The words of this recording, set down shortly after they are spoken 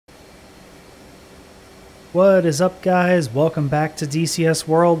What is up, guys? Welcome back to DCS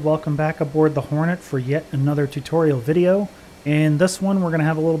World. Welcome back aboard the Hornet for yet another tutorial video. In this one, we're going to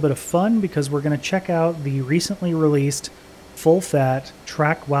have a little bit of fun because we're going to check out the recently released full-fat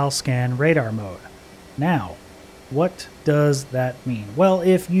track while scan radar mode. Now, what does that mean? Well,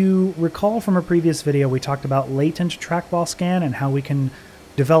 if you recall from a previous video, we talked about latent track while scan and how we can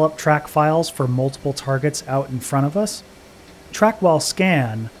develop track files for multiple targets out in front of us. Track while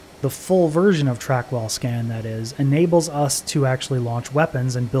scan, the full version of track while scan that is, enables us to actually launch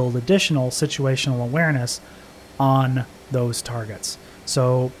weapons and build additional situational awareness on those targets.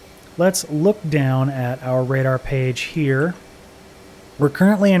 So let's look down at our radar page here. We're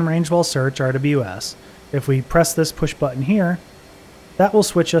currently in range while search, RWS. If we press this push button here, that will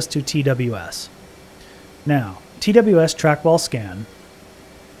switch us to TWS. Now, TWS track while scan,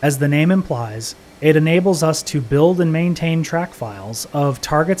 as the name implies, it enables us to build and maintain track files of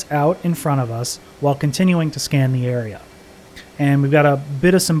targets out in front of us while continuing to scan the area. And we've got a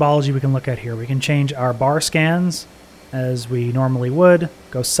bit of symbology we can look at here. We can change our bar scans as we normally would,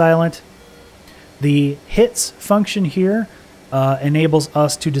 go silent. The hits function here enables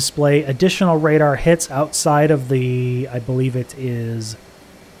us to display additional radar hits outside of the, I believe it is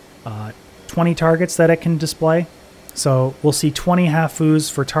 20 targets that it can display. So we'll see 20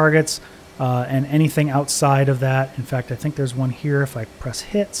 HAFUs for targets. And anything outside of that, in fact, I think there's one here. If I press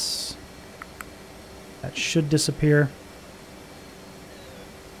hits, that should disappear.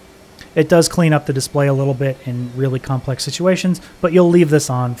 It does clean up the display a little bit in really complex situations, but you'll leave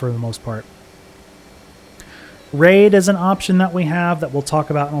this on for the most part. Raid is an option that we have that we'll talk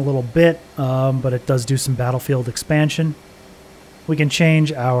about in a little bit, but it does do some battlefield expansion. We can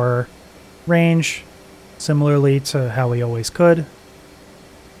change our range similarly to how we always could.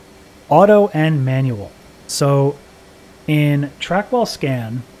 Auto and manual. So in track while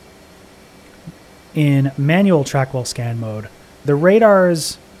scan, in manual track while scan mode, the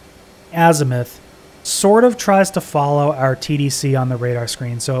radar's azimuth sort of tries to follow our TDC on the radar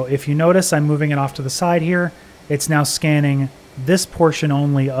screen. So if you notice, I'm moving it off to the side here. It's now scanning this portion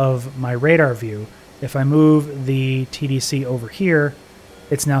only of my radar view. If I move the TDC over here,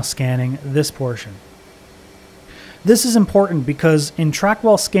 it's now scanning this portion. This is important because in track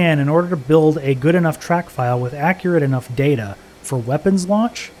while scan, in order to build a good enough track file with accurate enough data for weapons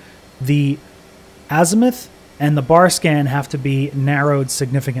launch, the azimuth and the bar scan have to be narrowed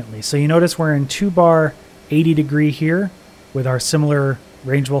significantly. So you notice we're in 2-bar 80 degree here with our similar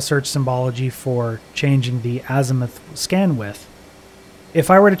range while search symbology for changing the azimuth scan width.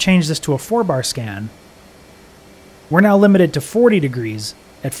 If I were to change this to a 4-bar scan, we're now limited to 40 degrees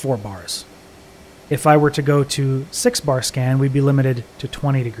at 4 bars. If I were to go to 6-bar scan, we'd be limited to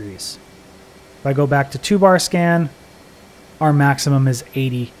 20 degrees. If I go back to 2-bar scan, our maximum is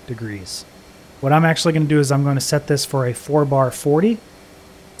 80 degrees. What I'm actually going to do is I'm going to set this for a 4-bar 40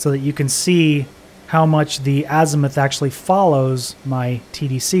 so that you can see how much the azimuth actually follows my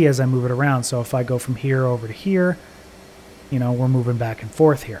TDC as I move it around. So if I go from here over to here, you know, we're moving back and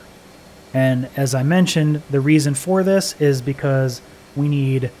forth here. And as I mentioned, the reason for this is because we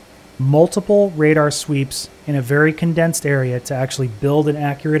need multiple radar sweeps in a very condensed area to actually build an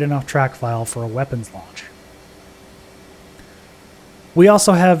accurate enough track file for a weapons launch. We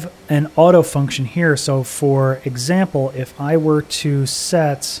also have an auto function here. So for example, if I were to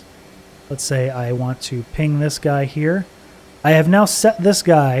set, let's say I want to ping this guy here, I have now set this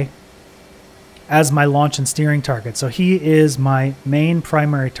guy as my launch and steering target. So he is my main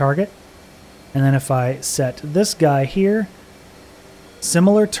primary target. And then if I set this guy here,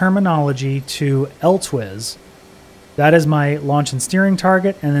 similar terminology to LTWS, that is my launch and steering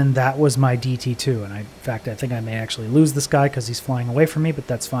target, and then that was my DT2. And in fact, I think I may actually lose this guy because he's flying away from me, but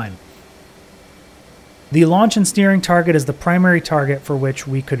that's fine. The launch and steering target is the primary target for which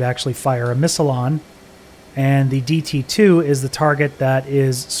we could actually fire a missile on, and the DT2 is the target that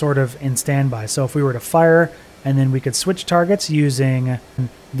is sort of in standby. So if we were to fire, and then we could switch targets using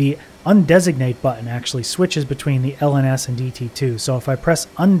the undesignate button actually switches between the LNS and DT2. So if I press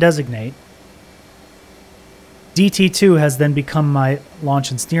undesignate, DT2 has then become my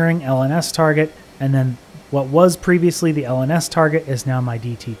launch and steering LNS target, and then what was previously the LNS target is now my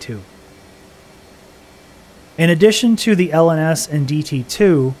DT2. In addition to the LNS and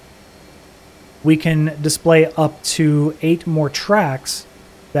DT2, we can display up to 8 more tracks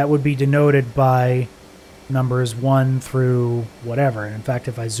that would be denoted by numbers 1 through whatever. And in fact,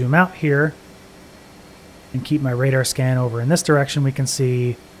 if I zoom out here and keep my radar scan over in this direction, we can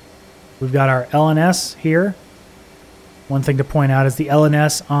see we've got our LNS here. One thing to point out is the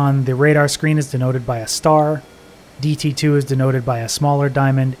LNS on the radar screen is denoted by a star. DT2 is denoted by a smaller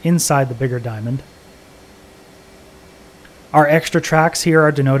diamond inside the bigger diamond. Our extra tracks here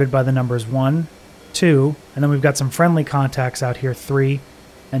are denoted by the numbers 1, 2, and then we've got some friendly contacts out here, 3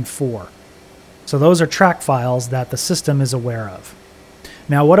 and 4. So those are track files that the system is aware of.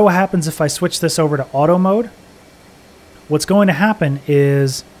 Now what happens if I switch this over to auto mode? What's going to happen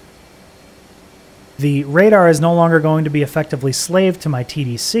is the radar is no longer going to be effectively slave to my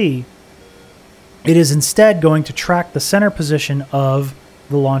TDC. It is instead going to track the center position of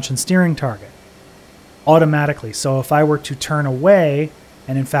the launch and steering target automatically. So if I were to turn away,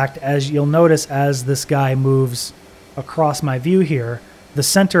 and in fact, as you'll notice, as this guy moves across my view here, the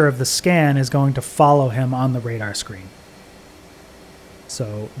center of the scan is going to follow him on the radar screen.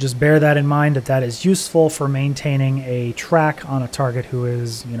 So just bear that in mind, that that is useful for maintaining a track on a target who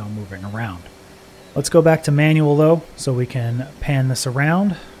is, moving around. Let's go back to manual though, so we can pan this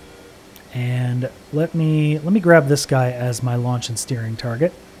around. And let me grab this guy as my launch and steering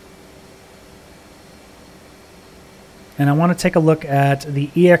target. And I want to take a look at the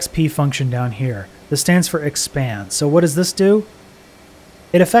EXP function down here. This stands for expand. So what does this do?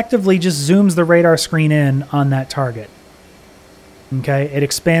 It effectively just zooms the radar screen in on that target. Okay, it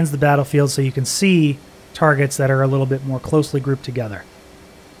expands the battlefield so you can see targets that are a little bit more closely grouped together.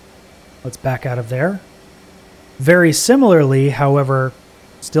 Let's back out of there. Very similarly, however,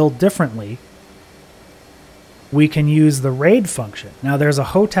 still differently, we can use the raid function. Now there's a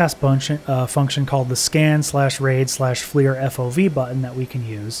HOTAS function called the scan/raid/FLIR FOV button that we can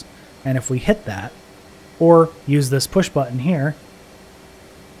use. And if we hit that, or use this push button here,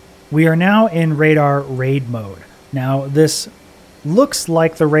 we are now in radar raid mode. Now this looks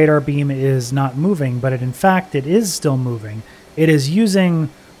like the radar beam is not moving, but in fact it is still moving. It is using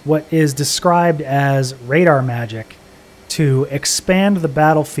what is described as radar magic to expand the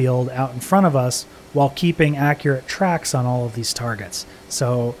battlefield out in front of us while keeping accurate tracks on all of these targets.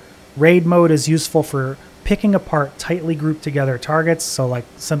 So raid mode is useful for picking apart tightly grouped together targets. So like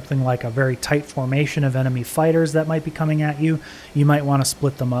something like a very tight formation of enemy fighters that might be coming at you, you might want to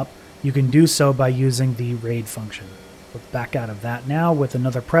split them up. You can do so by using the raid function. Let's back out of that now with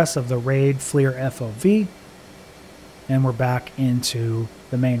another press of the raid FLIR FOV, and we're back into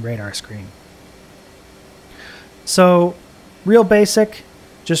the main radar screen. So real basic,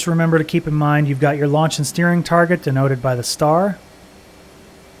 just remember to keep in mind you've got your launch and steering target denoted by the star.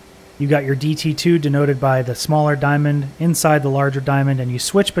 You got your DT2 denoted by the smaller diamond inside the larger diamond, and you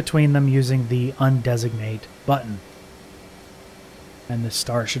switch between them using the undesignate button. And this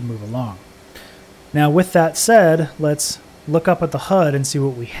star should move along. Now with that said, let's look up at the HUD and see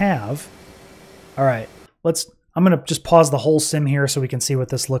what we have. All right, I'm going to just pause the whole sim here so we can see what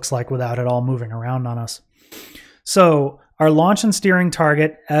this looks like without it all moving around on us. So our launch and steering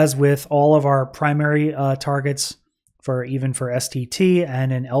target, as with all of our primary targets, even for STT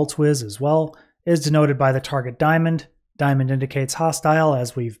and in LTWIS as well, is denoted by the target diamond. Diamond indicates hostile,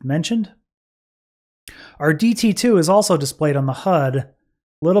 as we've mentioned. Our DT2 is also displayed on the HUD. A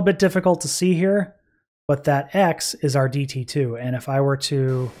little bit difficult to see here, but that X is our DT2. And if I were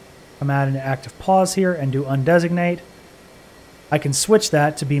to come out into active pause here and do undesignate, I can switch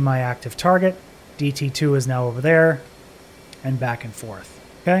that to be my active target. DT2 is now over there, and back and forth.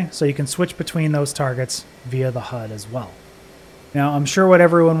 Okay, so you can switch between those targets via the HUD as well. Now, I'm sure what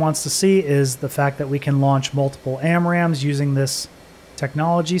everyone wants to see is the fact that we can launch multiple AMRAAMs using this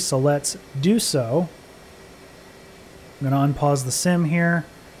technology, so let's do so. I'm going to unpause the sim here.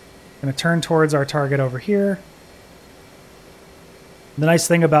 I'm going to turn towards our target over here. The nice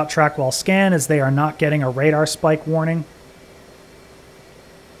thing about track while scan is they are not getting a radar spike warning.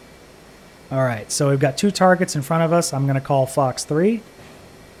 All right, so we've got two targets in front of us. I'm going to call Fox 3.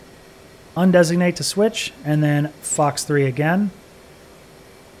 Undesignate to switch, and then Fox 3 again.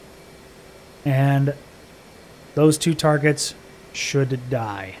 And those two targets should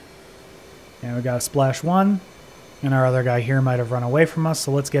die. And we got a splash 1. And our other guy here might have run away from us,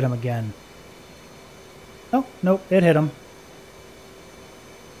 so let's get him again. Oh, nope, it hit him.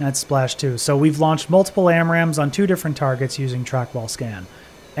 That's splash 2. So we've launched multiple AMRAAMs on two different targets using track while scan.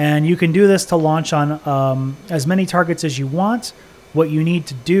 And you can do this to launch on as many targets as you want. What you need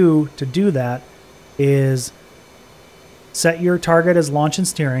to do that is set your target as launch and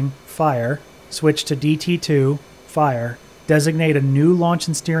steering, fire, switch to DT2, fire, designate a new launch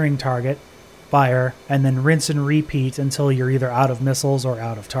and steering target, fire, and then rinse and repeat until you're either out of missiles or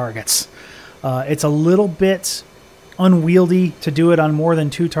out of targets. It's a little bit unwieldy to do it on more than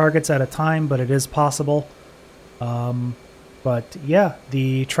two targets at a time, but it is possible. But yeah,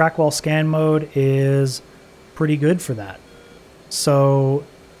 the track while scan mode is pretty good for that. So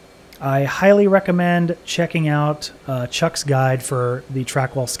I highly recommend checking out Chuck's guide for the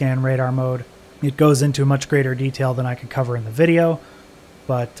track while scan radar mode. It goes into much greater detail than I could cover in the video.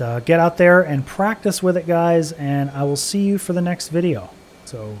 But get out there and practice with it, guys, and I will see you for the next video.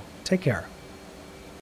 So take care.